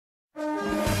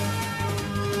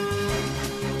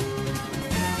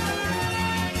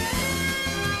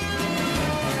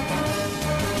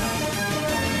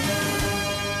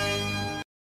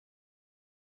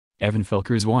Evan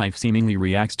Felker's wife seemingly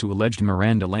reacts to alleged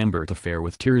Miranda Lambert affair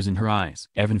with tears in her eyes.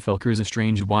 Evan Felker's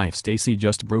estranged wife Staci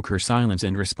just broke her silence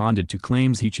and responded to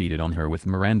claims he cheated on her with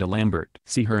Miranda Lambert.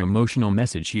 See her emotional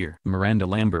message here. Miranda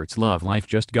Lambert's love life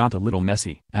just got a little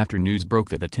messy after news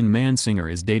broke that the Tin Man singer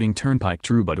is dating Turnpike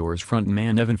Troubadours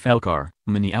frontman Evan Felker.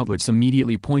 Many outlets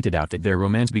immediately pointed out that their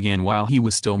romance began while he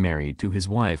was still married to his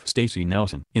wife Staci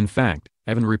Nelson. In fact,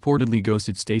 Evan reportedly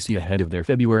ghosted Staci ahead of their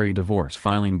February divorce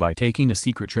filing by taking a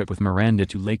secret trip with Miranda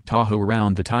to Lake Tahoe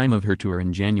around the time of her tour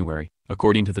in January,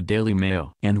 according to the Daily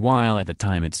Mail. And while at the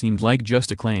time it seemed like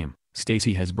just a claim,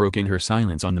 Staci has broken her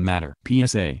silence on the matter.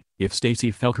 PSA: if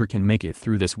Staci Felker can make it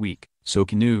through this week, so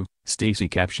can you, Staci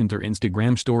captioned her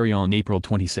Instagram story on April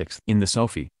 26. In the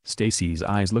selfie, Staci's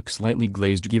eyes look slightly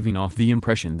glazed, giving off the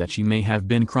impression that she may have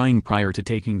been crying prior to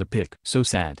taking the pic. So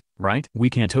sad, right? We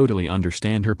can totally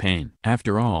understand her pain.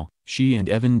 After all, she and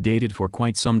Evan dated for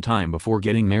quite some time before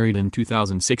getting married in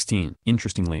 2016.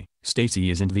 Interestingly,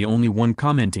 Staci isn't the only one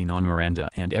commenting on Miranda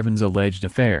and Evan's alleged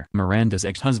affair. Miranda's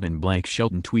ex-husband Blake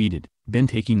Shelton tweeted, "Been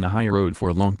taking the high road for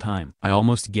a long time. I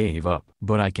almost gave up,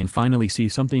 but I can finally see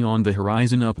something on the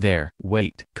horizon up there.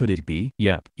 Wait, could it be?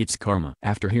 Yep, it's karma."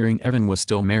 After hearing Evan was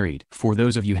still married. For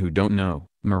those of you who don't know,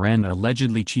 Miranda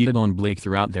allegedly cheated on Blake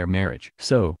throughout their marriage.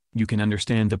 So, you can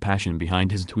understand the passion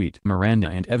behind his tweet. Miranda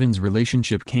and Evan's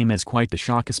relationship came as quite the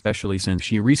shock, especially since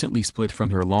she recently split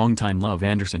from her longtime love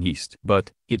Anderson East.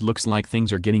 But, it looks like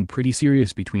things are getting pretty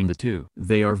serious between the two.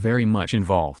 They are very much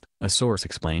involved, a source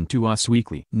explained to Us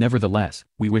Weekly. Nevertheless,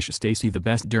 we wish Staci the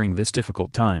best during this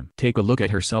difficult time. Take a look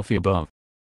at her selfie above.